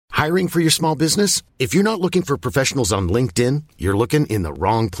Hiring for your small business? If you're not looking for professionals on LinkedIn, you're looking in the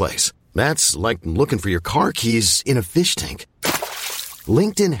wrong place. That's like looking for your car keys in a fish tank.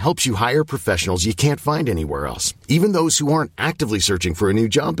 LinkedIn helps you hire professionals you can't find anywhere else, even those who aren't actively searching for a new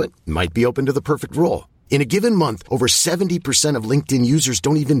job but might be open to the perfect role. In a given month, over 70% of LinkedIn users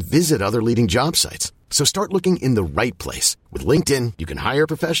don't even visit other leading job sites. So start looking in the right place. With LinkedIn, you can hire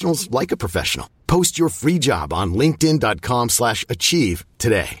professionals like a professional. Post your free job on linkedin.com/achieve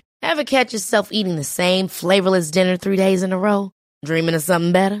today. Ever catch yourself eating the same flavorless dinner 3 days in a row? Dreaming of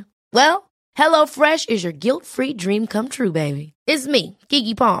something better? Well, HelloFresh is your guilt-free dream come true, baby. It's me,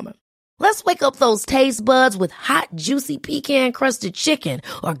 Keke Palmer. Let's wake up those taste buds with hot, juicy pecan-crusted chicken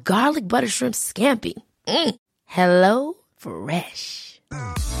or garlic butter shrimp scampi. Hello Fresh.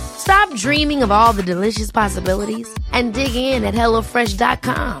 Stop dreaming of all the delicious possibilities and dig in at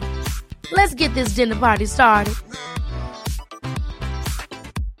HelloFresh.com. Let's get this dinner party started.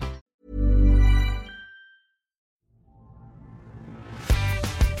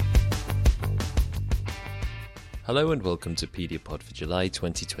 Hello and welcome to Pediapod for July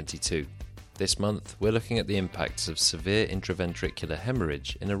 2022. This month, we're looking at the impacts of severe intraventricular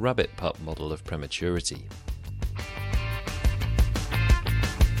hemorrhage in a rabbit pup model of prematurity.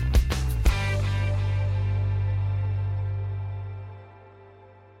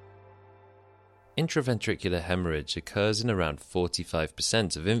 Intraventricular hemorrhage occurs in around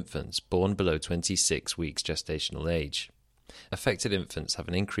 45% of infants born below 26 weeks gestational age. Affected infants have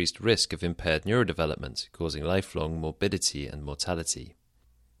an increased risk of impaired neurodevelopment, causing lifelong morbidity and mortality.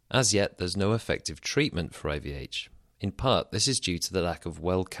 As yet, there's no effective treatment for IVH. In part, this is due to the lack of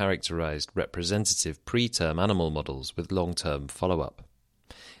well-characterized representative preterm animal models with long-term follow-up.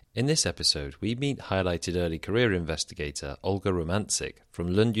 In this episode, we meet highlighted early career investigator Olga Romancic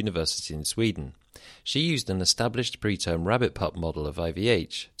from Lund University in Sweden. She used an established preterm rabbit pup model of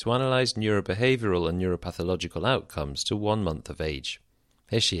IVH to analyse neurobehavioural and neuropathological outcomes to 1 month of age.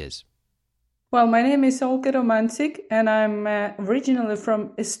 Here she is. Well, my name is Olga Romancic and I'm originally from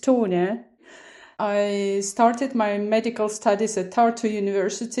Estonia. I started my medical studies at Tartu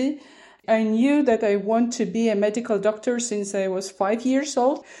University. I knew that I want to be a medical doctor since I was 5 years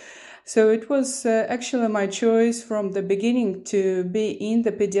old. So it was actually my choice from the beginning to be in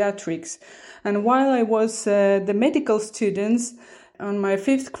the pediatrics. And while I was the medical students, on my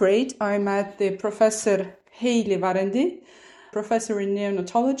 5th grade, I met the Professor Heili Varendi, professor in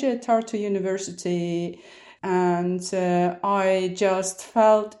neonatology at Tartu University. And I just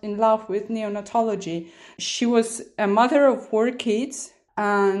fell in love with neonatology. She was a mother of 4 kids,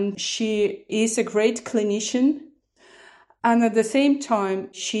 and she is a great clinician. And at the same time,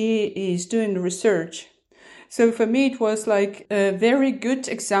 she is doing research. So for me, it was like a very good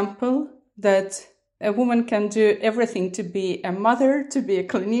example that a woman can do everything, to be a mother, to be a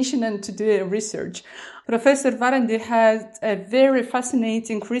clinician, and to do a research. Professor Varendi had a very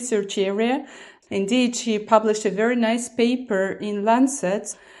fascinating research area. Indeed, she published a very nice paper in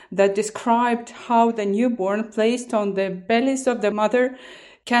Lancet that described how the newborn placed on the bellies of the mother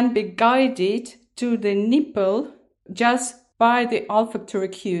can be guided to the nipple just by the olfactory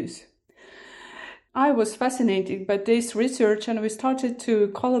cues. I was fascinated by this research, and we started to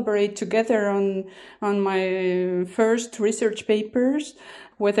collaborate together on my first research papers,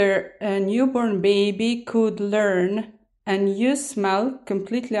 whether a newborn baby could learn and use smell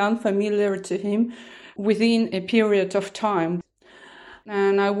completely unfamiliar to him within a period of time.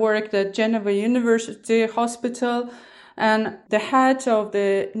 And I worked at Geneva University Hospital, and the head of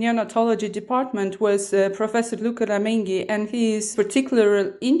the neonatology department was Professor Luca Ramenghi, and his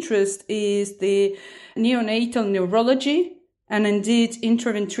particular interest is the neonatal neurology and indeed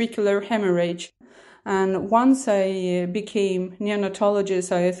intraventricular hemorrhage. And once I became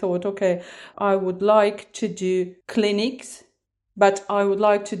neonatologist, I thought, okay, I would like to do clinics, but I would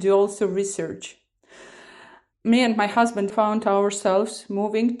like to do also research. Me and my husband found ourselves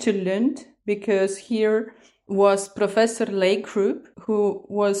moving to Lund because here was Professor Leikrup, who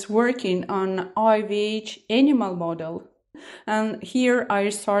was working on IVH animal model. And here I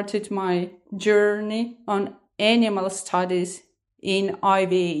started my journey on animal studies in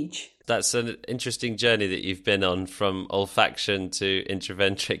IVH. That's an interesting journey that you've been on, from olfaction to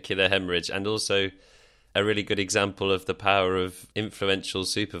intraventricular hemorrhage, and also a really good example of the power of influential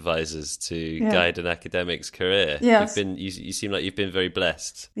supervisors to guide an academic's career. Yes. You seem like you've been very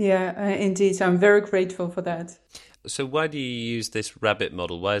blessed. Yeah, indeed. I'm very grateful for that. So why do you use this rabbit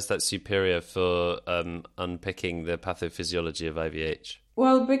model? Why is that superior for unpicking the pathophysiology of IVH?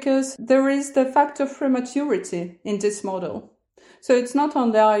 Well, because there is the fact of prematurity in this model. So it's not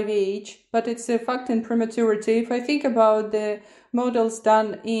only IVH, but it's a fact in prematurity. If I think about the models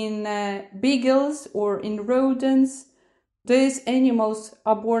done in beagles or in rodents, these animals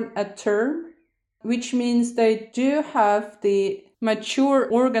are born at term, which means they do have the mature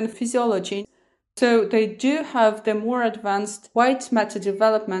organ physiology. So they do have the more advanced white matter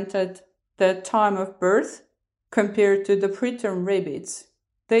development at the time of birth compared to the preterm rabbits.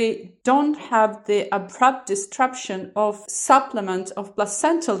 They don't have the abrupt disruption of supplement of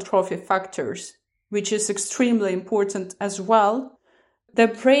placental trophy factors, which is extremely important as well. The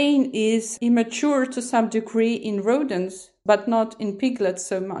brain is immature to some degree in rodents, but not in piglets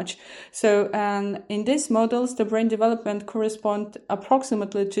so much. So in these models, the brain development corresponds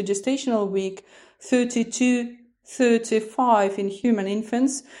approximately to gestational week 32-35 in human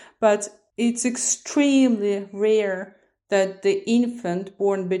infants, but it's extremely rare that the infant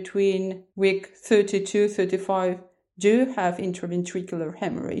born between week 32-35 do have intraventricular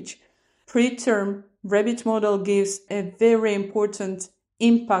hemorrhage. Preterm rabbit model gives a very important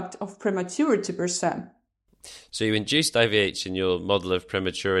impact of prematurity per se. So you induced IVH in your model of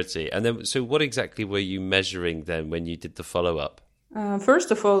prematurity, and then so what exactly were you measuring then when you did the follow-up?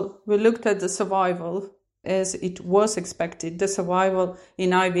 First of all, we looked at the survival. As it was expected, the survival in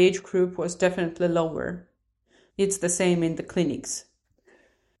IVH group was definitely lower. It's the same in the clinics.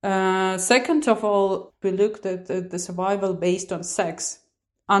 Second of all, we looked at the survival based on sex.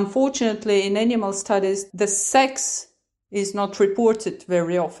 Unfortunately, in animal studies, the sex is not reported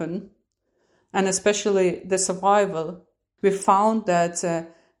very often, and especially the survival. We found that,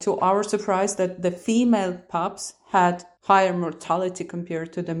 to our surprise, that the female pups had higher mortality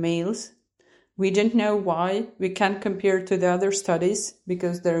compared to the males. We didn't know why. We can't compare to the other studies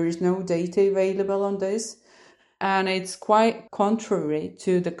because there is no data available on this. And it's quite contrary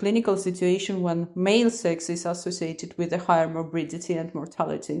to the clinical situation when male sex is associated with a higher morbidity and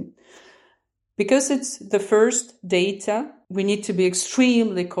mortality. Because it's the first data, we need to be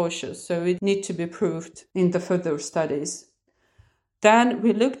extremely cautious, so it needs to be proved in the further studies. Then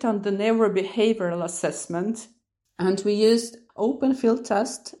we looked on the neurobehavioral assessment, and we used open field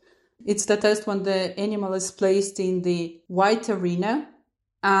test. It's the test when the animal is placed in the white arena,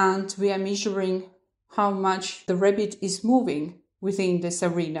 and we are measuring how much the rabbit is moving within this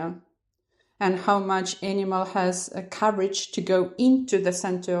arena and how much animal has a courage to go into the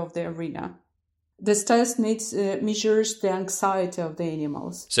center of the arena. This test measures the anxiety of the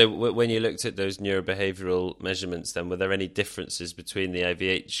animals. So when you looked at those neurobehavioral measurements, then were there any differences between the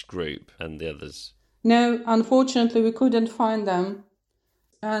IVH group and the others? No, unfortunately, we couldn't find them.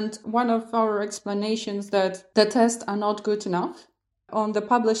 And one of our explanations that the tests are not good enough. On the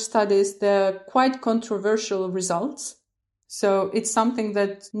published studies, there are quite controversial results. So it's something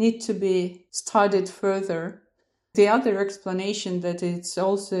that needs to be studied further. The other explanation that it's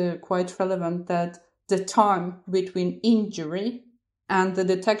also quite relevant that the time between injury and the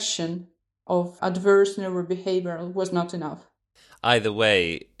detection of adverse neurobehavioral was not enough. Either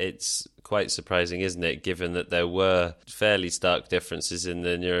way, it's quite surprising, isn't it, given that there were fairly stark differences in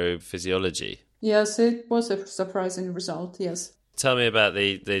the neurophysiology? Yes, it was a surprising result, yes. Tell me about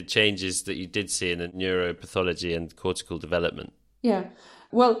the changes that you did see in the neuropathology and cortical development. Yeah,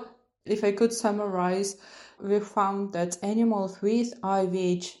 well, if I could summarize, we found that animals with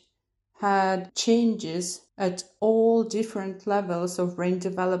IVH had changes at all different levels of brain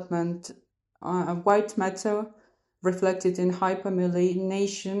development. White matter reflected in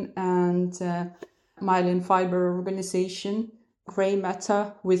hypomyelination and myelin fiber organization. Gray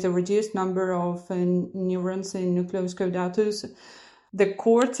matter with a reduced number of neurons in nucleus caudatus.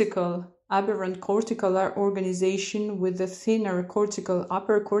 The aberrant cortical organization with the thinner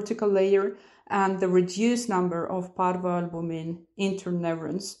upper cortical layer and the reduced number of parvoalbumin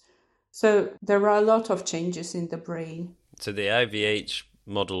interneurons. So there are a lot of changes in the brain. So the IVH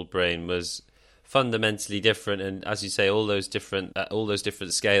model brain was fundamentally different, and as you say, all those different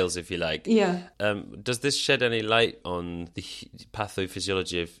scales, if you like. Yeah. Does this shed any light on the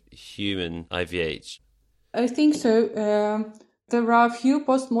pathophysiology of human IVH? I think so. There are a few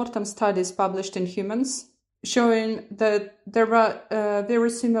post-mortem studies published in humans showing that there are very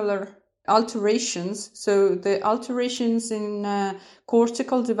similar alterations. So the alterations in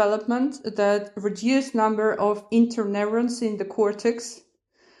cortical development that reduce number of interneurons in the cortex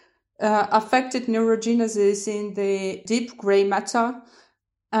affected neurogenesis in the deep gray matter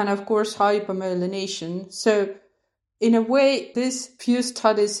and, of course, hypomyelination. So in a way, these few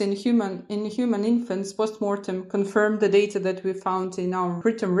studies in human infants post-mortem confirm the data that we found in our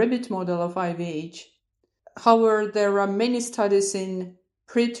preterm rabbit model of IVH. However, there are many studies in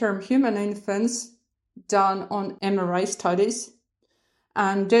preterm human infants done on MRI studies,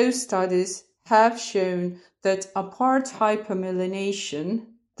 and those studies have shown that apart hypomyelination,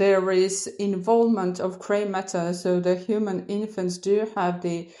 there is involvement of gray matter. So the human infants do have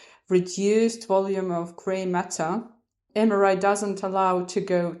the reduced volume of gray matter. MRI doesn't allow to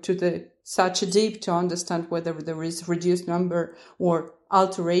go to such deep to understand whether there is reduced number or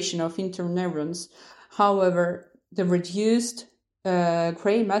alteration of interneurons. However, the reduced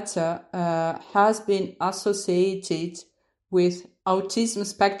gray matter has been associated with autism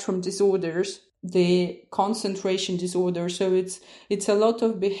spectrum disorders, the concentration disorder. So it's a lot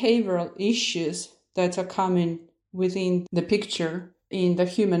of behavioral issues that are coming within the picture in the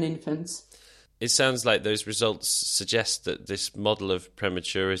human infants. It sounds like those results suggest that this model of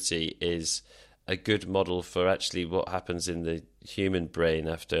prematurity is a good model for actually what happens in the human brain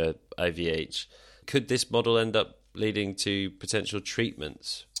after IVH. Could this model end up leading to potential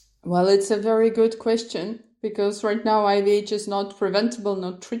treatments? Well, it's a very good question, because right now IVH is not preventable,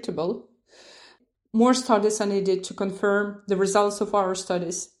 not treatable. More studies are needed to confirm the results of our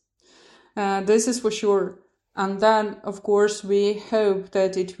studies. This is for sure. And then, of course, we hope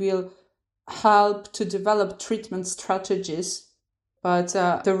that it will help to develop treatment strategies, but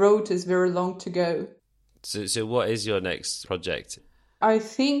the road is very long to go. So what is your next project? I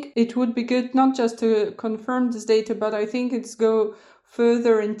think it would be good not just to confirm this data, but I think it's go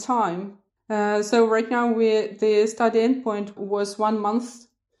further in time. So right now the study endpoint was 1 month,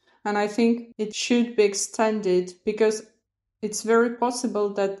 and I think it should be extended, because it's very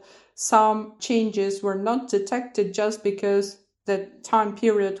possible that some changes were not detected just because the time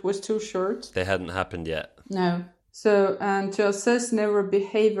period was too short. They hadn't happened yet. No. So, and to assess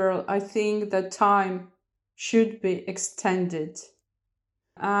neurobehavioral, I think that time should be extended.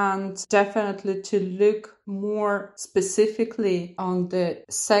 And definitely to look more specifically on the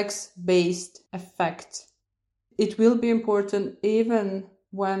sex-based effect. It will be important even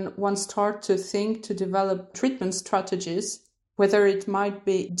when one starts to think to develop treatment strategies, whether it might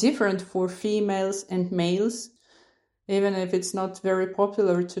be different for females and males. Even if it's not very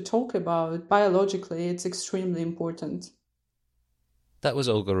popular to talk about, biologically it's extremely important. That was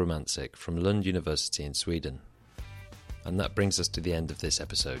Olga Romancic from Lund University in Sweden. And that brings us to the end of this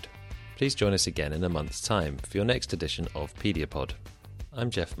episode. Please join us again in a month's time for your next edition of Pediapod. I'm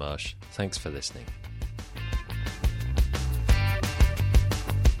Jeff Marsh. Thanks for listening.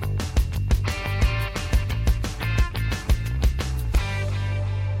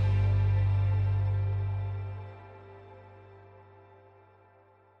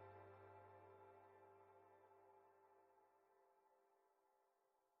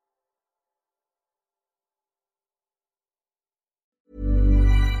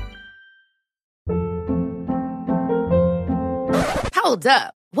 Hold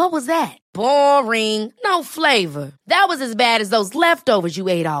up. What was that? Boring. No flavor. That was as bad as those leftovers you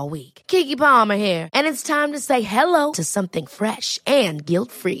ate all week. Keke Palmer here, and it's time to say hello to something fresh and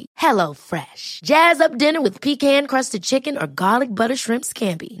guilt-free. Hello Fresh. Jazz up dinner with pecan-crusted chicken or garlic butter shrimp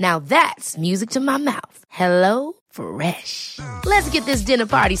scampi. Now that's music to my mouth. Hello Fresh. Let's get this dinner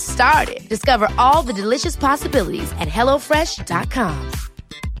party started. Discover all the delicious possibilities at HelloFresh.com.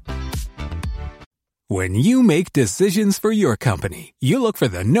 When you make decisions for your company, you look for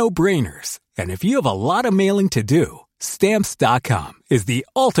the no-brainers. And if you have a lot of mailing to do, Stamps.com is the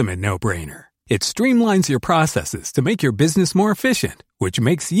ultimate no-brainer. It streamlines your processes to make your business more efficient, which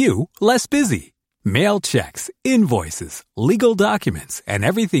makes you less busy. Mail checks, invoices, legal documents, and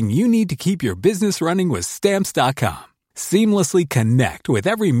everything you need to keep your business running with Stamps.com. Seamlessly connect with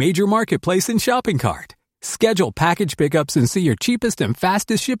every major marketplace and shopping cart. Schedule package pickups and see your cheapest and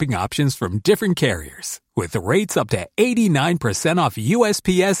fastest shipping options from different carriers, with rates up to 89% off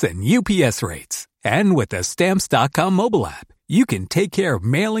USPS and UPS rates. And with the Stamps.com mobile app, you can take care of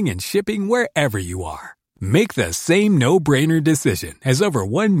mailing and shipping wherever you are. Make the same no-brainer decision as over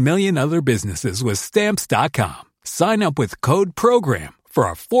 1 million other businesses with Stamps.com. Sign up with code PROGRAM for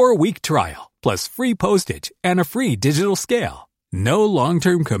a 4-week trial, plus free postage and a free digital scale. No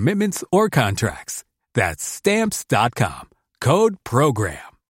long-term commitments or contracts. That's Stamps.com. Code PROGRAM.